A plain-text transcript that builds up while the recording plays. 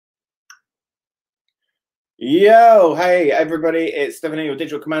Yo, hey everybody, it's Stephanie, your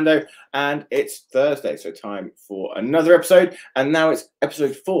digital commando, and it's Thursday, so time for another episode. And now it's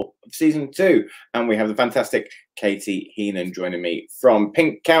episode 4 of season 2, and we have the fantastic Katie Heenan joining me from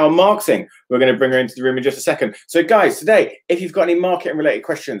Pink Cow Marketing. We're going to bring her into the room in just a second. So guys, today, if you've got any marketing related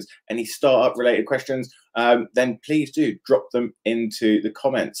questions, any startup related questions, then please do drop them into the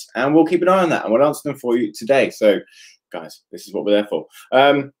comments, and we'll keep an eye on that, and we'll answer them for you today. So guys, this is what we're there for.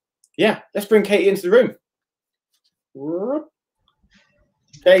 Yeah, let's bring Katie into the room.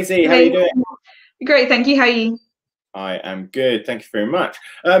 Katie, how are you doing? Great, thank you. How are you? I am good, thank you very much.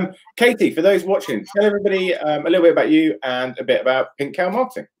 Katie, for those watching, tell everybody a little bit about you and a bit about Pink Cow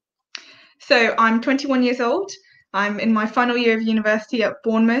Marketing. So I'm 21 years old. I'm in my final year of university at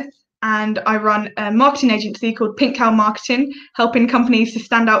Bournemouth, and I run a marketing agency called Pink Cow Marketing, helping companies to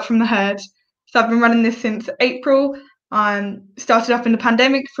stand out from the herd. So I've been running this since April. Started up in the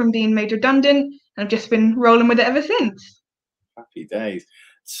pandemic from being made redundant, and I've just been rolling with it ever since. Happy days.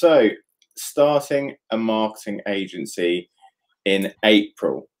 So starting a marketing agency in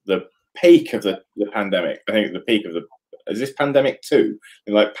April, the peak of the pandemic. I think the peak of is this pandemic 2?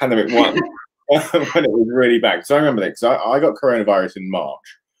 Like pandemic 1, when it was really bad. So I remember that because I got coronavirus in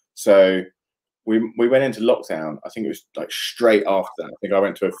March. So we went into lockdown. I think it was like straight after that. I think I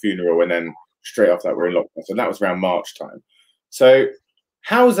went to a funeral and then straight after that we're in lockdown. So that was around March time. So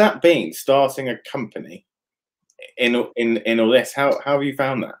how's that been, starting a company in all this? How have you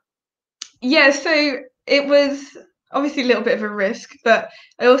found that? Yeah, so it was obviously a little bit of a risk, but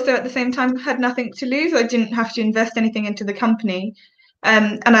I also at the same time had nothing to lose. I didn't have to invest anything into the company.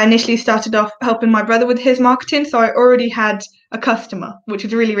 And I initially started off helping my brother with his marketing, so I already had a customer, which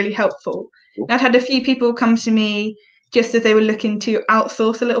was really, really helpful. Cool. And I'd had a few people come to me just as they were looking to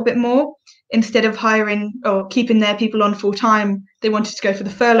outsource a little bit more. Instead of hiring or keeping their people on full time, they wanted to go for the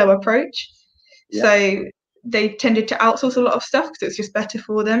furlough approach. Yeah. So they tended to outsource a lot of stuff because it's just better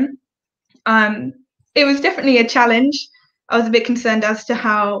for them. It was definitely a challenge. I was a bit concerned as to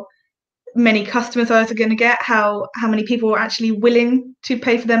how many customers I was going to get, how many people were actually willing to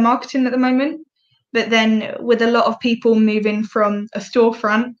pay for their marketing at the moment. But then with a lot of people moving from a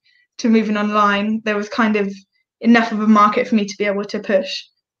storefront to moving online, there was kind of enough of a market for me to be able to push.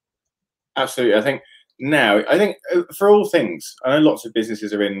 Absolutely. I think for all things, I know lots of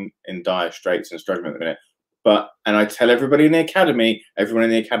businesses are in dire straits and struggling at the minute. And I tell everybody in the academy, everyone in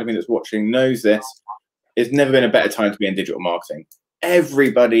the academy that's watching knows this, it's never been a better time to be in digital marketing.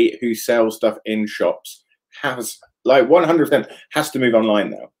 Everybody who sells stuff in shops has, like 100%, has to move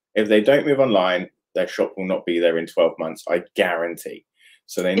online now. If they don't move online, their shop will not be there in 12 months, I guarantee.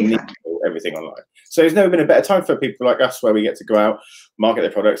 So they need to do everything online. So it's never been a better time for people like us, where we get to go out, market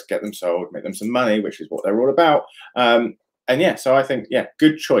their products, get them sold, make them some money, which is what they're all about. And yeah, so I think, yeah,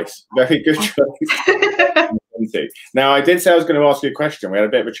 good choice. Very good choice. Now, I did say I was going to ask you a question. We had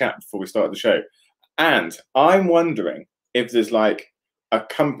a bit of a chat before we started the show. And I'm wondering if there's like a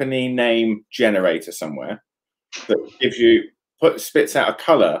company name generator somewhere that gives you, spits out a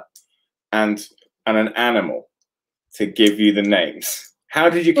color and an animal to give you the names. How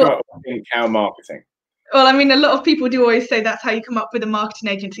did you come up with Pink Cow Marketing? Well, I mean, a lot of people do always say that's how you come up with a marketing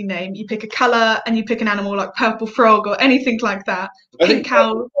agency name. You pick a colour and you pick an animal like purple frog or anything like that. Pink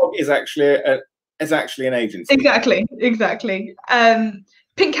Cow is actually an agency. Exactly.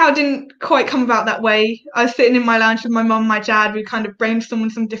 Pink Cow didn't quite come about that way. I was sitting in my lounge with my mum and my dad. We kind of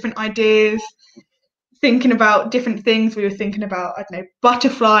brainstormed some different ideas, thinking about different things. We were thinking about, I don't know,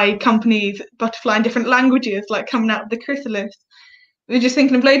 butterfly companies, butterfly in different languages, like coming out of the chrysalis. We were just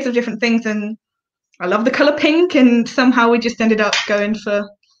thinking of loads of different things, and I love the colour pink, and somehow we just ended up going for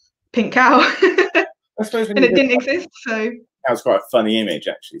Pink Cow. I suppose and it didn't exist, so. That's quite a funny image,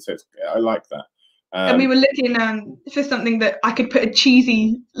 actually, so I like that. And we were looking for something that I could put a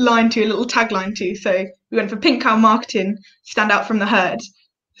cheesy line to, a little tagline to, so we went for Pink Cow Marketing, stand out from the herd,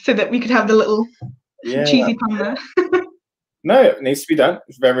 so that we could have the little cheesy pun there. No, it needs to be done.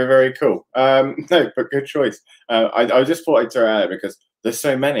 It's very, very cool. No, but good choice. I just thought I'd throw it out there because there's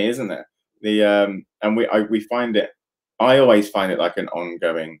so many, isn't there? And we find it. I always find it like an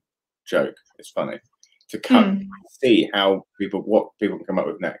ongoing joke. It's funny to come see what people can come up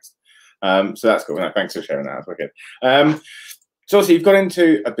with next. So that's cool. No, thanks for sharing that. That's wicked. So obviously you've got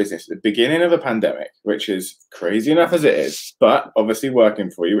into a business at the beginning of a pandemic, which is crazy enough as it is, but obviously working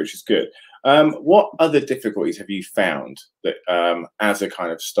for you, which is good. What other difficulties have you found that as a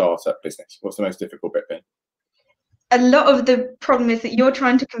kind of startup business? What's the most difficult bit been? A lot of the problem is that you're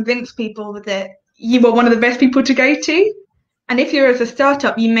trying to convince people that you are one of the best people to go to. And if you're as a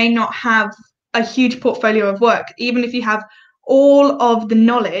startup, you may not have a huge portfolio of work. Even if you have all of the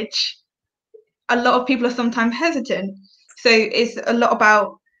knowledge, a lot of people are sometimes hesitant. So it's a lot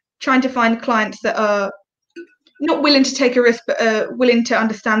about trying to find clients that are not willing to take a risk, but willing to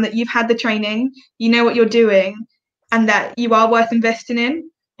understand that you've had the training, you know what you're doing, and that you are worth investing in.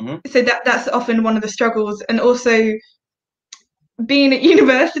 So that's often one of the struggles. And also being at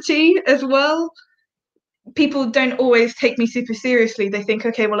university as well, people don't always take me super seriously. They think,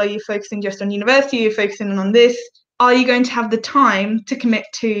 okay, well, are you focusing just on university? Are you focusing on this? Are you going to have the time to commit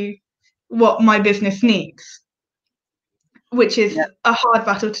to what my business needs? Which is a hard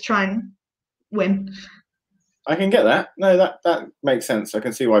battle to try and win. I can get that. No, that makes sense. I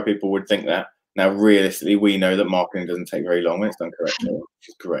can see why people would think that. Now, realistically, we know that marketing doesn't take very long when it's done correctly, which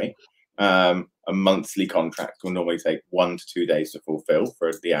is great. A monthly contract will normally take 1 to 2 days to fulfill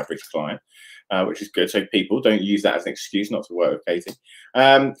for the average client, which is good. So people don't use that as an excuse not to work with Katie.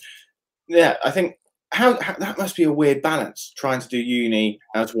 Yeah, I think how that must be a weird balance, trying to do uni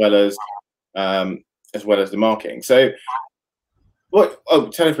as well as the marketing. So, tell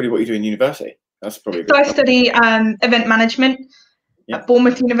everybody what you do in university. That's probably a good. So I study event management at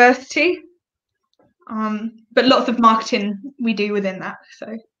Bournemouth University, but lots of marketing we do within that.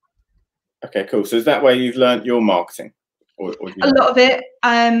 So. Okay, cool. So is that where you've learned your marketing? Or a lot of it.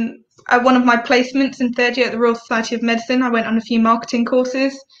 At one of my placements in third year at the Royal Society of Medicine, I went on a few marketing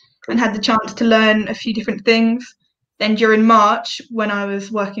courses and had the chance to learn a few different things. Then during March, when I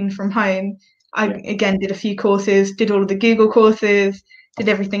was working from home, I again did a few courses, did all of the Google courses, did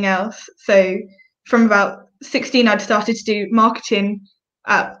everything else. So from about 16, I'd started to do marketing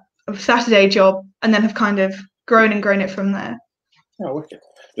at a Saturday job, and then have kind of grown it from there. Oh, wicked.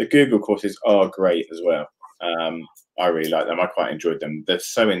 The Google courses are great as well. I really like them. I quite enjoyed them. They're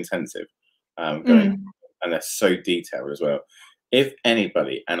so intensive, and they're so detailed as well. If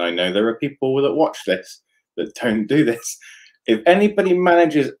anybody, and I know there are people that watch this that don't do this, if anybody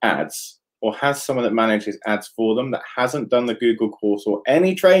manages ads or has someone that manages ads for them that hasn't done the Google course or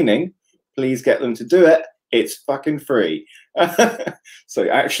any training, please get them to do it. It's fucking free. So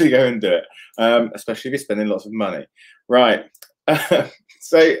actually go and do it, especially if you're spending lots of money. Right.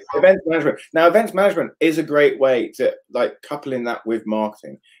 So events management. Now, events management is a great way to, like, coupling that with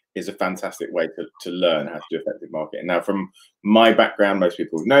marketing is a fantastic way to learn how to do effective marketing. Now, from my background, most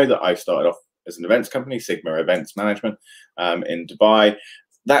people know that I started off as an events company, Sigma Events Management, in Dubai.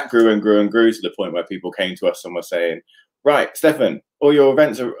 That grew and grew and grew to the point where people came to us and were saying, right, Stefan, all your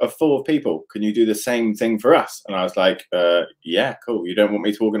events are full of people. Can you do the same thing for us? And I was like, yeah, cool. You don't want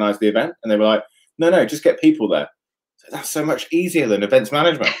me to organize the event? And they were like, no, just get people there. So that's so much easier than events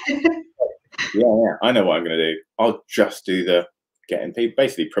management. yeah, I know what I'm going to do. I'll just do the getting people,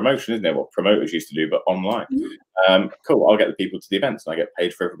 basically promotion, isn't it? What promoters used to do, but online. Cool. I'll get the people to the events and I get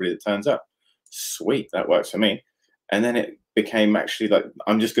paid for everybody that turns up. Sweet. That works for me. And then it became actually like,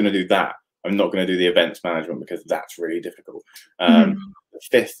 I'm just going to do that. I'm not going to do the events management because that's really difficult. The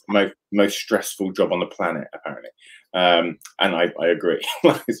fifth most stressful job on the planet, apparently. And I agree.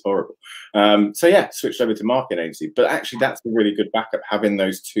 It's horrible. So yeah, switched over to marketing agency. But actually, that's a really good backup. Having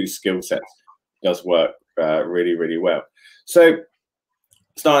those two skill sets does work really, really well. So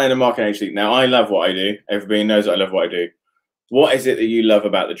starting a marketing agency. Now, I love what I do. Everybody knows I love what I do. What is it that you love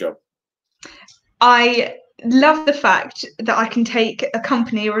about the job? I love the fact that I can take a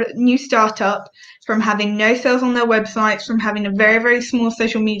company or a new startup from having no sales on their websites, from having a very, very small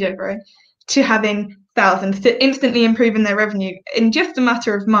social media growth, to having thousands, to instantly improving their revenue in just a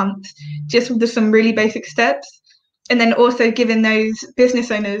matter of months, just with some really basic steps. And then also giving those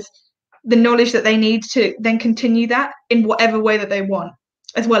business owners the knowledge that they need to then continue that in whatever way that they want,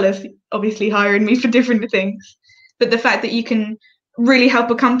 as well as obviously hiring me for different things. But the fact that you can really help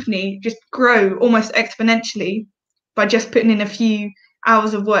a company just grow almost exponentially by just putting in a few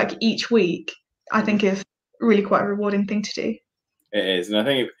hours of work each week, I think is really quite a rewarding thing to do. It is. And I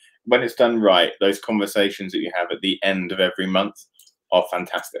think when it's done right, those conversations that you have at the end of every month are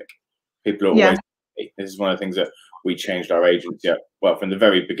fantastic. People are always, this is one of the things that we changed our agency up. Well, from the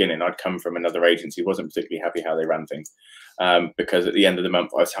very beginning, I'd come from another agency, wasn't particularly happy how they ran things. Because at the end of the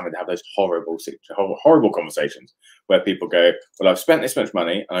month, I was having to have those horrible conversations where people go, well, I've spent this much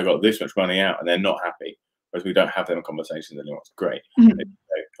money and I got this much money out, and they're not happy. Whereas we don't have them conversations anymore. It's great. They go,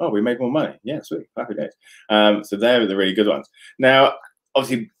 oh, we made more money. Yeah, sweet. Happy days. So they're the really good ones. Now,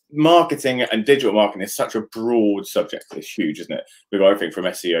 obviously, marketing and digital marketing is such a broad subject. It's huge, isn't it? We've got everything from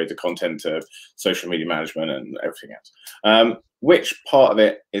SEO to content to social media management and everything else. Which part of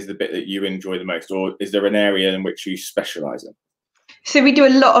it is the bit that you enjoy the most, or is there an area in which you specialize in? So we do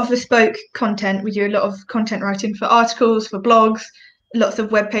a lot of bespoke content. We do a lot of content writing for articles, for blogs, lots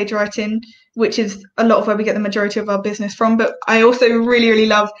of web page writing. which is a lot of where we get the majority of our business from. But I also really, really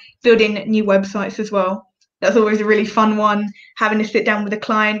love building new websites as well. That's always a really fun one, having to sit down with a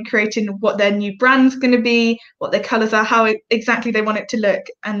client, creating what their new brand's going to be, what their colours are, how exactly they want it to look,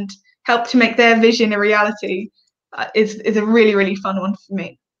 and help to make their vision a reality is a really, really fun one for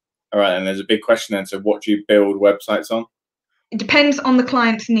me. All right, and there's a big question then. So what do you build websites on? It depends on the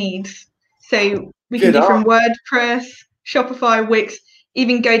client's needs. So we can do from WordPress, Shopify, Wix,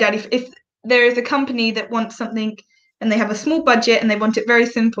 even GoDaddy. If there is a company that wants something and they have a small budget and they want it very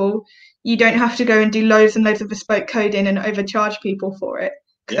simple, you don't have to go and do loads and loads of bespoke coding and overcharge people for it,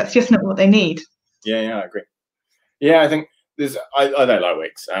 because that's just not what they need. Yeah, I agree. Yeah, I think there's. I don't like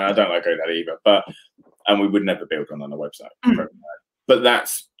Wix and I don't like GoDaddy either, and we would never build one on the website. But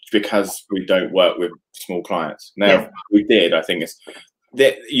that's because we don't work with small clients. Now, if we did, I think it's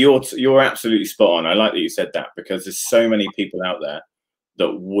that you're absolutely spot on. I like that you said that, because there's so many people out there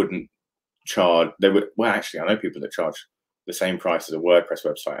that wouldn't charge. They would. Well, actually, I know people that charge the same price as a WordPress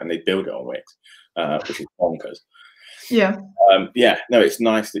website and they build it on Wix, which is bonkers. Yeah. No, it's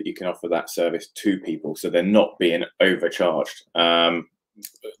nice that you can offer that service to people so they're not being overcharged by,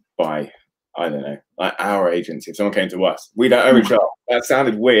 I don't know, like our agency. If someone came to us, we don't overcharge. That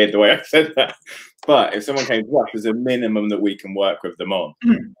sounded weird the way I said that. But if someone came to us, there's a minimum that we can work with them on.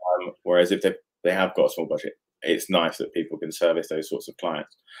 Whereas if they have got a small budget, it's nice that people can service those sorts of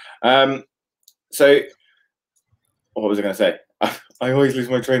clients. So what was I going to say? I always lose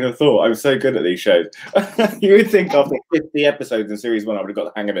my train of thought. I'm so good at these shows. You would think after 50 episodes in series 1, I would have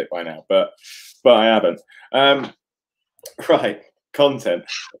got the hang of it by now, but I haven't. Right, content.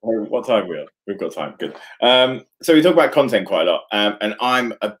 What time are we on? We've got time. Good. So we talk about content quite a lot, and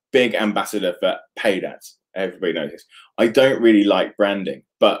I'm a big ambassador for paid ads. Everybody knows this. I don't really like branding,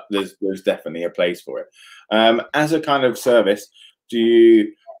 but there's definitely a place for it. As a kind of service, do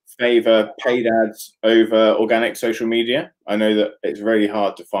you favor paid ads over organic social media? I know that it's really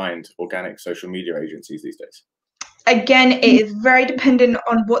hard to find organic social media agencies these days. Again, it is very dependent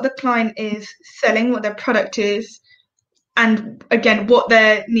on what the client is selling, what their product is, and again, what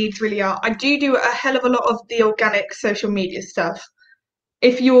their needs really are. I do a hell of a lot of the organic social media stuff.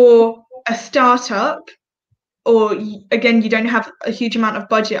 If you're a startup, or again, you don't have a huge amount of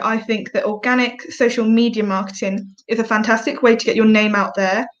budget, I think that organic social media marketing is a fantastic way to get your name out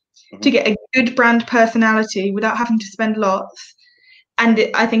there, to get a good brand personality without having to spend lots.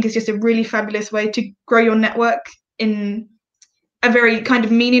 And I think it's just a really fabulous way to grow your network in a very kind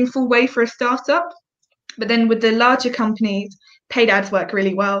of meaningful way for a startup. But then with the larger companies, paid ads work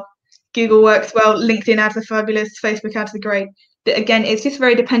really well. Google works well, LinkedIn ads are fabulous, Facebook ads are great. But again, it's just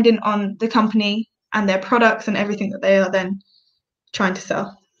very dependent on the company and their products and everything that they are then trying to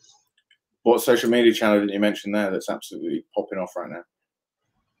sell. What social media channel did you mention there that's absolutely popping off right now?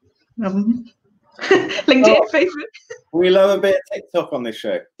 LinkedIn, Facebook. We love a bit of TikTok on this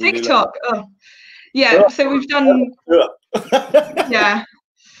show. TikTok. Oh, yeah. So we've done. Yeah.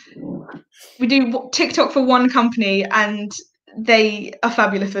 We do TikTok for one company, and they are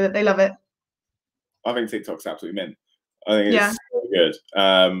fabulous with it. They love it. I think TikTok's absolutely mint. I think it's so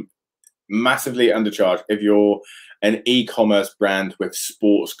good. Massively undercharged. If you're an e-commerce brand with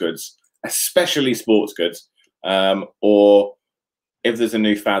sports goods, especially sports goods, or if there's a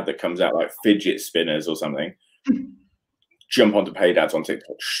new fad that comes out like fidget spinners or something, jump onto paid ads on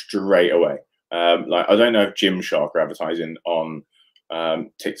TikTok straight away. Like, I don't know if Gymshark are advertising on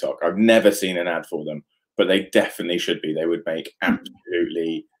TikTok. I've never seen an ad for them, but they definitely should be. They would make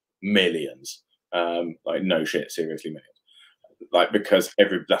absolutely millions. Like, no shit, seriously millions. Like, because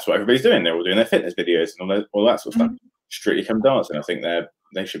that's what everybody's doing. They're all doing their fitness videos and all that sort of stuff. Strictly Come Dancing, I think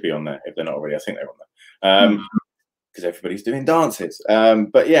they should be on there. If they're not already, I think they're on there. Because everybody's doing dances.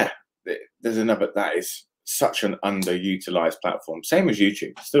 But yeah, there's another. That is such an underutilized platform. Same as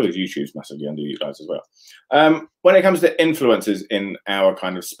YouTube. Still, as YouTube's massively underutilized as well. When it comes to influencers in our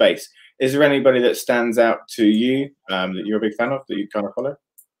kind of space, is there anybody that stands out to you that you're a big fan of, that you kind of follow?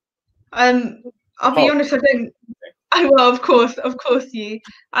 I'll be honest, I don't. Well, of course you.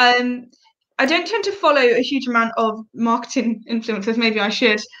 I don't tend to follow a huge amount of marketing influencers. Maybe I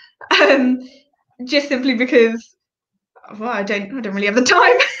should, just simply because, well, I don't really have the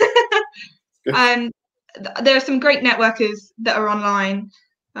time. There are some great networkers that are online,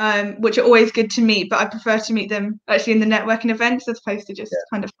 which are always good to meet, but I prefer to meet them actually in the networking events as opposed to just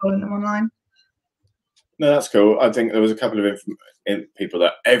kind of following them online. No, that's cool. I think there was a couple of people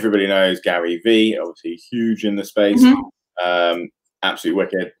that everybody knows. Gary V, obviously huge in the space. Absolutely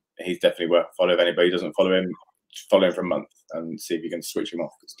wicked. He's definitely worth a follow. If anybody doesn't follow him for a month and see if you can switch him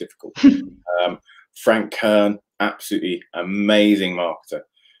off. It's difficult. Frank Kern, absolutely amazing marketer.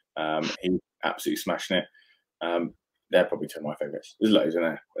 He's absolutely smashing it. They're probably two of my favourites. There's loads in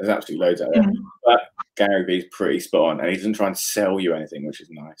there. There's absolutely loads out there. But Gary Vee's pretty spot on, and he doesn't try and sell you anything, which is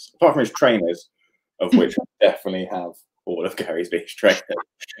nice. Apart from his trainers, of which I definitely have all of Gary Vee's trainers,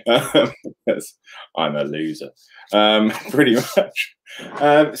 because I'm a loser, pretty much.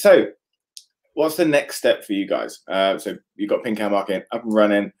 So, what's the next step for you guys? So you've got Pink Cow Marketing up and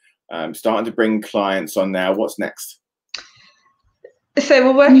running, starting to bring clients on now. What's next? So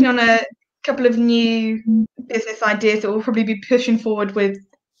we're working on a couple of new business ideas that we'll probably be pushing forward with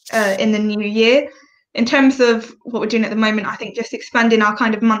in the new year. In terms of what we're doing at the moment, I think just expanding our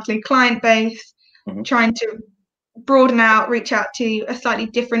kind of monthly client base, trying to broaden out, reach out to a slightly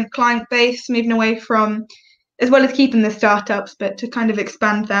different client base, moving away from, as well as keeping the startups, but to kind of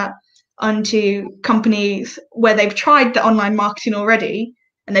expand that onto companies where they've tried the online marketing already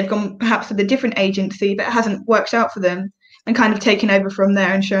and they've gone perhaps with a different agency, but it hasn't worked out for them, and kind of taking over from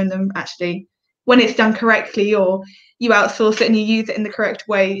there and showing them actually when it's done correctly, or you outsource it and you use it in the correct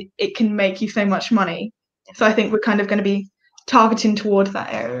way, it can make you so much money. So I think we're kind of going to be targeting towards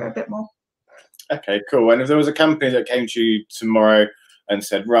that area a bit more. Okay, cool. And if there was a company that came to you tomorrow and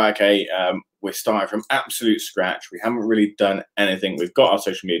said, right, okay, we're starting from absolute scratch, we haven't really done anything, we've got our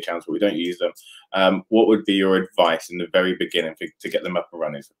social media channels, but we don't use them, what would be your advice in the very beginning to get them up and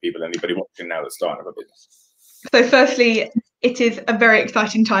running for people, anybody watching now that's starting up a business? So firstly, it is a very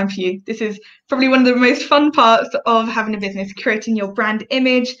exciting time for you. This is probably one of the most fun parts of having a business, creating your brand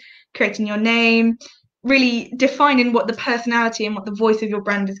image, creating your name, really defining what the personality and what the voice of your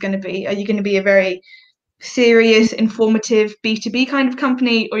brand is going to be. Are you going to be a very serious, informative B2B kind of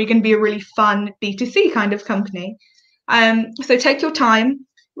company, or are you going to be a really fun B2C kind of company? So take your time,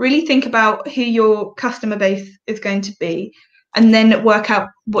 really think about who your customer base is going to be, and then work out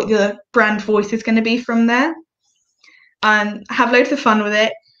what your brand voice is going to be from there. Have loads of fun with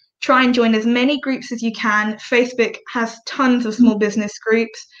it. Try and join as many groups as you can. Facebook has tons of small business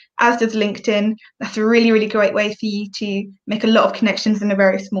groups, as does LinkedIn. That's a really, really great way for you to make a lot of connections in a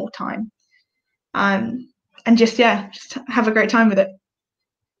very small time. And just have a great time with it.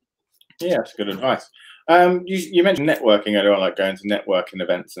 Yeah, that's good advice. You mentioned networking earlier on, like going to networking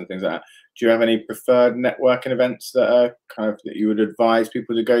events and things like that. Do you have any preferred networking events that are that you would advise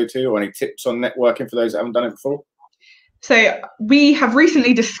people to go to, or any tips on networking for those that haven't done it before? So we have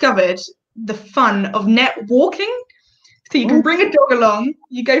recently discovered the fun of net walking. So you can bring a dog along,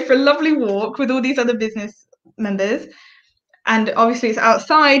 you go for a lovely walk with all these other business members, and obviously it's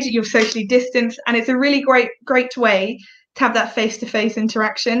outside, you're socially distanced, and it's a really great way to have that face-to-face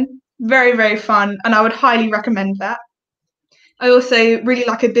interaction. Very, very fun, and I would highly recommend that. I also really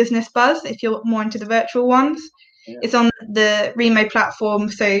like a business buzz if you're more into the virtual ones. Yeah. It's on the Remo platform,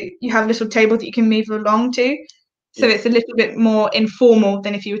 so you have little tables that you can move along to. So it's a little bit more informal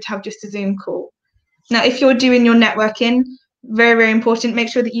than if you were to have just a Zoom call. Now, if you're doing your networking, very, very important, make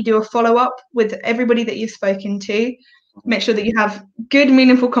sure that you do a follow-up with everybody that you've spoken to. Make sure that you have good,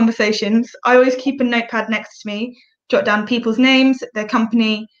 meaningful conversations. I always keep a notepad next to me, jot down people's names, their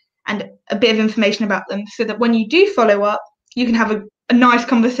company, and a bit of information about them, so that when you do follow up, you can have a nice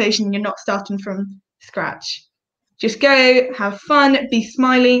conversation and you're not starting from scratch. Just go, have fun, be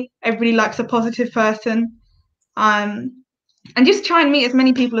smiley. Everybody likes a positive person. And just try and meet as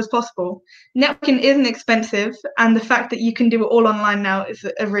many people as possible. Networking isn't expensive, and the fact that you can do it all online now is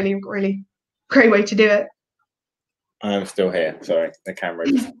a really, really great way to do it. I'm still here. Sorry, the camera.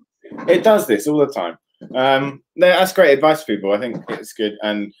 It does this all the time. No, that's great advice for people. I think it's good,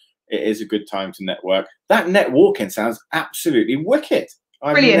 and it is a good time to network. That networking sounds absolutely wicked.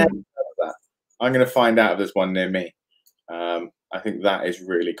 Brilliant. I've never heard of that. I'm going to find out if there's one near me. I think that is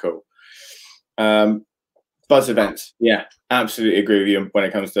really cool. Buzz events, yeah, absolutely agree with you when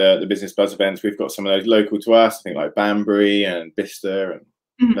it comes to the business buzz events. We've got some of those local to us, I think like Banbury and Bicester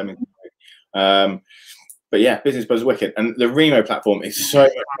and Leamington. But yeah, business buzz is wicked, and the Remo platform is so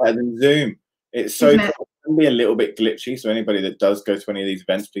much better than Zoom. It's so cool. It can be a little bit glitchy, so anybody that does go to any of these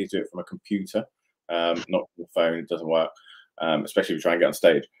events, please do it from a computer, not from a phone. It doesn't work, especially if you try and get on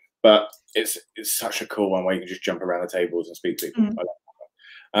stage. But it's such a cool one where you can just jump around the tables and speak to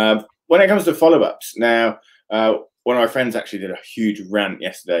people. When it comes to follow-ups, now one of my friends actually did a huge rant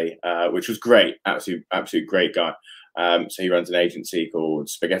yesterday, which was great, absolute great guy. So he runs an agency called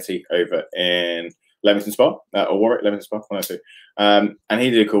Spaghetti over in Leamington Spa, or Warwick, Leamington Spa, one of the two. And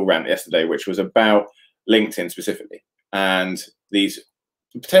he did a cool rant yesterday, which was about LinkedIn specifically, and these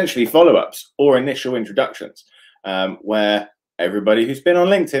potentially follow-ups or initial introductions, where everybody who's been on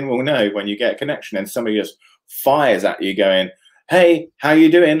LinkedIn will know when you get a connection and somebody just fires at you going, "Hey, how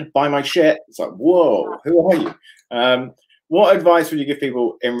you doing? Buy my shit." It's like, whoa, who are you? what advice would you give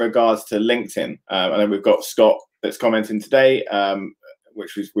people in regards to LinkedIn? I know we've got Scott that's commenting today,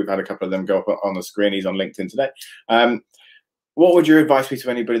 which we've had a couple of them go up on the screen. He's on LinkedIn today. What would your advice be to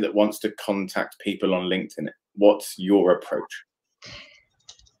anybody that wants to contact people on LinkedIn? What's your approach?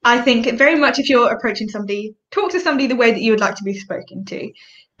 I think very much if you're approaching somebody, talk to somebody the way that you would like to be spoken to.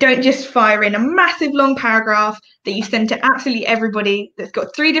 Don't just fire in a massive long paragraph that you send to absolutely everybody that's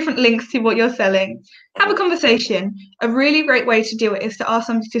got 3 different links to what you're selling. Have a conversation. A really great way to do it is to ask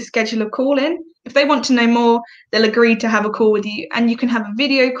somebody to schedule a call in. If they want to know more, they'll agree to have a call with you, and you can have a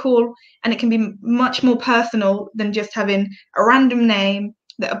video call, and it can be much more personal than just having a random name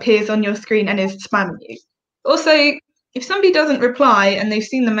that appears on your screen and is spamming you. Also, if somebody doesn't reply and they've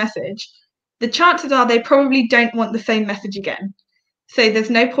seen the message, the chances are they probably don't want the same message again. So there's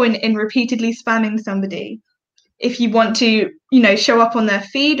no point in repeatedly spamming somebody. If you want to, show up on their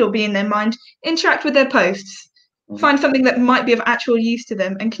feed or be in their mind, interact with their posts. Find something that might be of actual use to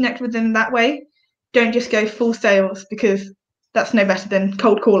them and connect with them that way. Don't just go full sales, because that's no better than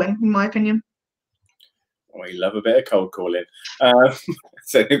cold calling, in my opinion. We love a bit of cold calling.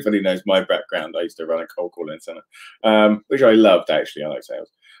 So anybody knows my background, I used to run a cold calling center, which I loved, actually. I like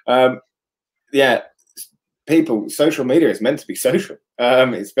sales. Yeah, people, social media is meant to be social.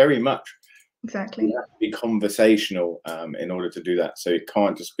 It's very much. Exactly. You have to be conversational in order to do that. So it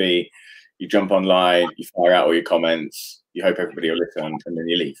can't just be you jump online, you fire out all your comments, you hope everybody will listen, and then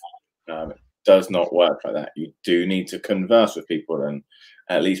you leave. It does not work like that. You do need to converse with people and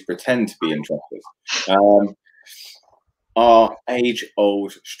at least pretend to be interested. Our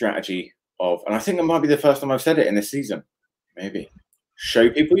age-old strategy of, and I think that might be the first time I've said it in this season, maybe, show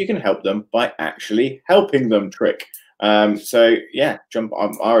people you can help them by actually helping them trick. So yeah,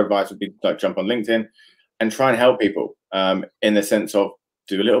 our advice would be like jump on LinkedIn and try and help people in the sense of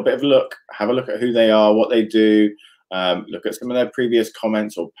do a little bit of a look, have a look at who they are, what they do, look at some of their previous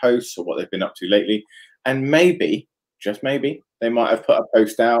comments or posts or what they've been up to lately. And maybe, just maybe, they might have put a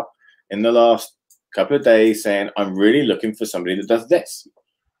post out in the last couple of days saying, I'm really looking for somebody that does this.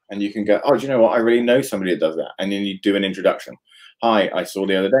 And you can go, oh, do you know what? I really know somebody that does that. And then you do an introduction. Hi, I saw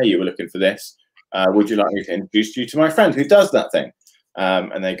the other day you were looking for this. Would you like me to introduce you to my friend who does that thing?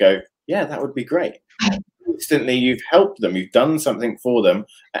 And they go, yeah, that would be great. Instantly, you've helped them. You've done something for them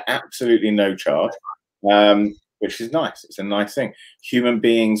at absolutely no charge, which is nice. It's a nice thing. Human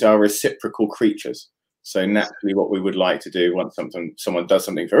beings are reciprocal creatures. So naturally, what we would like to do once someone does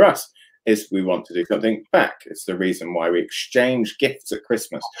something for us is we want to do something back. It's the reason why we exchange gifts at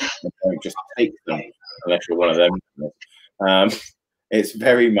Christmas. We don't just take them unless you're one of them. It's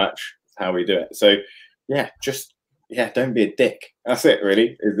very much how we do it. So yeah, don't be a dick. That's it,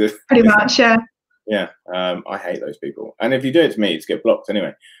 really. Pretty much, yeah. Yeah, I hate those people. And if you do it to me, you just get blocked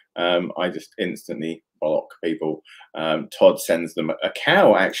anyway. I just instantly block people. Todd sends them a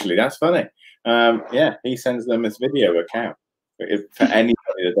cow, actually. That's funny. Yeah, he sends them this video of a cow. For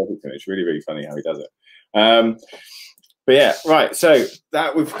anybody that does it to him, it's really, really funny how he does it. But yeah, right. So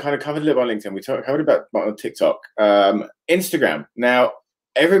that we've kind of covered a little on LinkedIn. We covered about on TikTok, Instagram. Now,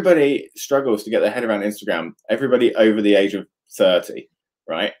 everybody struggles to get their head around Instagram. Everybody over the age of 30,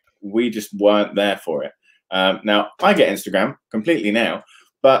 right? We just weren't there for it. Now, I get Instagram completely now,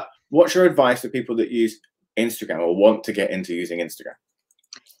 but what's your advice for people that use Instagram or want to get into using Instagram?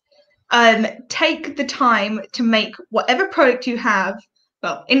 Take the time to make whatever product you have,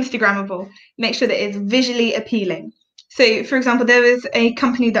 well, Instagrammable. Make sure that it's visually appealing. So, for example, there was a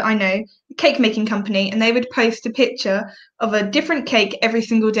company that I know, a cake making company, and they would post a picture of a different cake every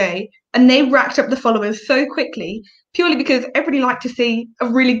single day, and they racked up the followers so quickly purely because everybody liked to see a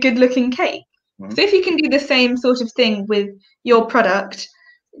really good looking cake. Mm-hmm. So if you can do the same sort of thing with your product,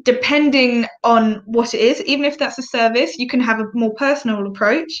 depending on what it is, even if that's a service, you can have a more personal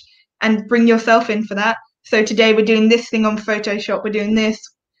approach and bring yourself in for that. So today we're doing this thing on Photoshop, we're doing this.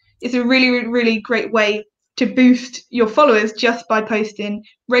 It's a really, really great way to boost your followers just by posting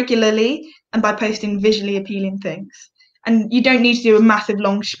regularly and by posting visually appealing things. And you don't need to do a massive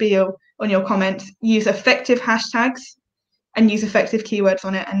long spiel on your comments. Use effective hashtags and use effective keywords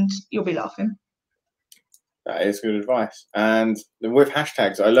on it, and you'll be laughing. That is good advice. And with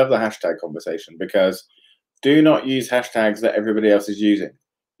hashtags, I love the hashtag conversation, because do not use hashtags that everybody else is using.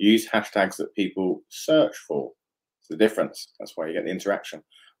 Use hashtags that people search for. It's the difference. That's why you get the interaction.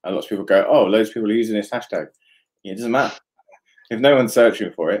 And lots of people go, oh, loads of people are using this hashtag. Yeah, it doesn't matter. If no one's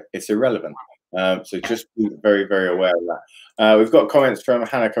searching for it, it's irrelevant. So just be very, very aware of that. We've got comments from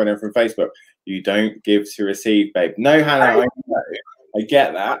Hannah coming in from Facebook. You don't give to receive, babe. No, Hannah, I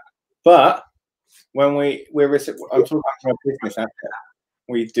get that. But when I'm talking about a business aspect,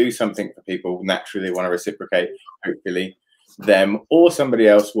 we do something for people. Naturally, they want to reciprocate, hopefully. them or somebody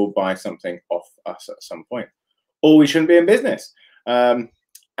else will buy something off us at some point, or we shouldn't be in business. And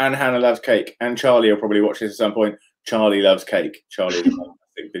Hannah loves cake, and Charlie will probably watch this at some point. Charlie loves cake. Charlie is a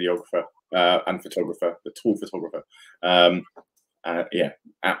fantastic videographer and photographer, the tool photographer. Yeah,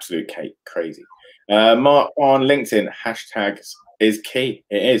 absolute cake, crazy. Mark on LinkedIn, hashtags is key.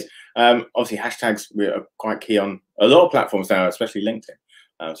 It is. Obviously, hashtags are quite key on a lot of platforms now, especially LinkedIn.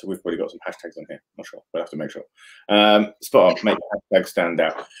 So we've probably got some hashtags on here. Not sure. We'll have to make sure. Spot on. Make hashtags stand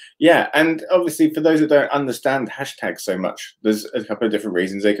out. Yeah, and obviously for those that don't understand hashtags so much, there's a couple of different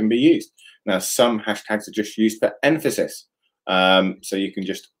reasons they can be used. Now, some hashtags are just used for emphasis. So you can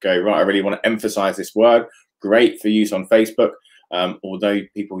just go, right, I really want to emphasize this word. Great for use on Facebook. Although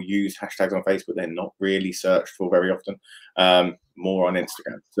people use hashtags on Facebook, they're not really searched for very often. More on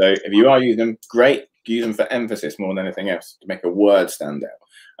Instagram. So if you are using them, great. Use them for emphasis more than anything else to make a word stand out.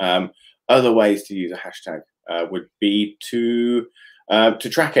 Other ways to use a hashtag would be to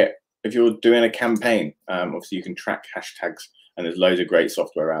track it. If you're doing a campaign, obviously you can track hashtags, and there's loads of great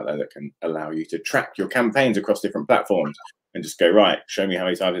software out there that can allow you to track your campaigns across different platforms and just go, right, show me how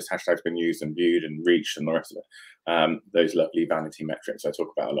many times this hashtag's been used and viewed and reached and the rest of it. Those lovely vanity metrics I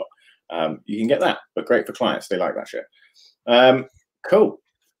talk about a lot. You can get that, but great for clients. They like that shit. Cool.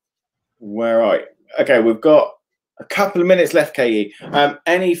 Where are we? Okay, we've got a couple of minutes left, Katie.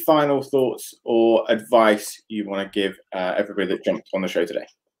 Any final thoughts or advice you want to give everybody that jumped on the show today?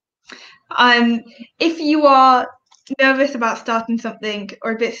 If you are nervous about starting something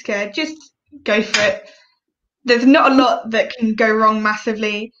or a bit scared, just go for it. There's not a lot that can go wrong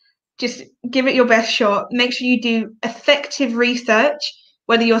massively. Just give it your best shot. Make sure you do effective research,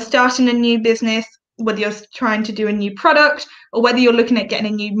 whether you're starting a new business, whether you're trying to do a new product, or whether you're looking at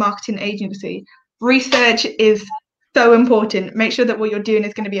getting a new marketing agency. Research is so important. Make sure that what you're doing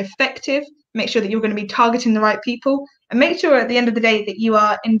is going to be effective. Make sure that you're going to be targeting the right people, and make sure at the end of the day that you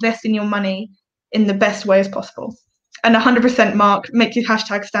are investing your money in the best way as possible. And 100%, Mark, make your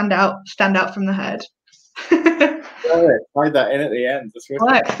hashtag stand out from the herd. Hide that in at the end. That's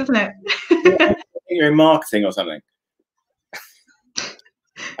works, doesn't it? You're in marketing or something.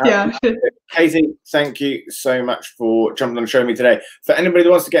 Yeah. Katie, thank you so much for jumping on and showing me today. For anybody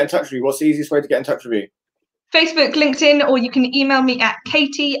that wants to get in touch with you, what's the easiest way to get in touch with you? Facebook, LinkedIn, or you can email me at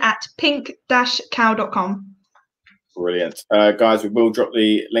katie@pink-cow.com. Brilliant. Guys, we will drop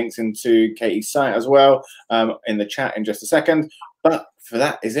the links into Katie's site as well in the chat in just a second. But for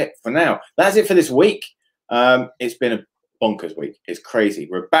that is it for now. That's it for this week. It's been a bonkers week. It's crazy.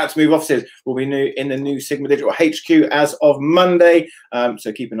 We're about to move offices. We'll be in the new Sigma Digital HQ as of Monday.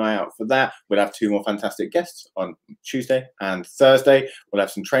 So keep an eye out for that. We'll have 2 more fantastic guests on Tuesday and Thursday. We'll have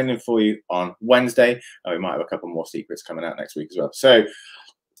some training for you on Wednesday. And we might have a couple more secrets coming out next week as well. So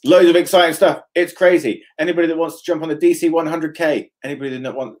loads of exciting stuff. It's crazy. Anybody that wants to jump on the DC 100K, anybody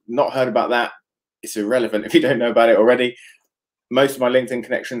that not heard about that, it's irrelevant if you don't know about it already. Most of my LinkedIn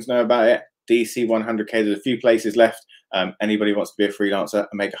connections know about it. DC 100K, there's a few places left. Anybody wants to be a freelancer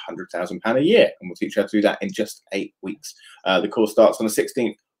and make £100,000 a year, and we'll teach you how to do that in just 8 weeks. The course starts on the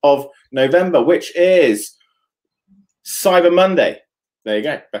 16th of November, which is Cyber Monday. There you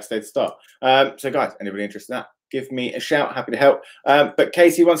go, best day to start. So guys, anybody interested in that, give me a shout. Happy to help. But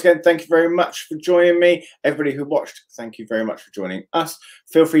Katie, once again, thank you very much for joining me. Everybody who watched, thank you very much for joining us.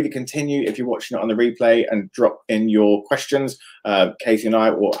 Feel free to continue if you're watching it on the replay and drop in your questions. Katie and I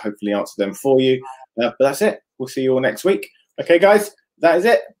will hopefully answer them for you. But that's it. We'll see you all next week. Okay, guys, that is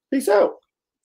it. Peace out.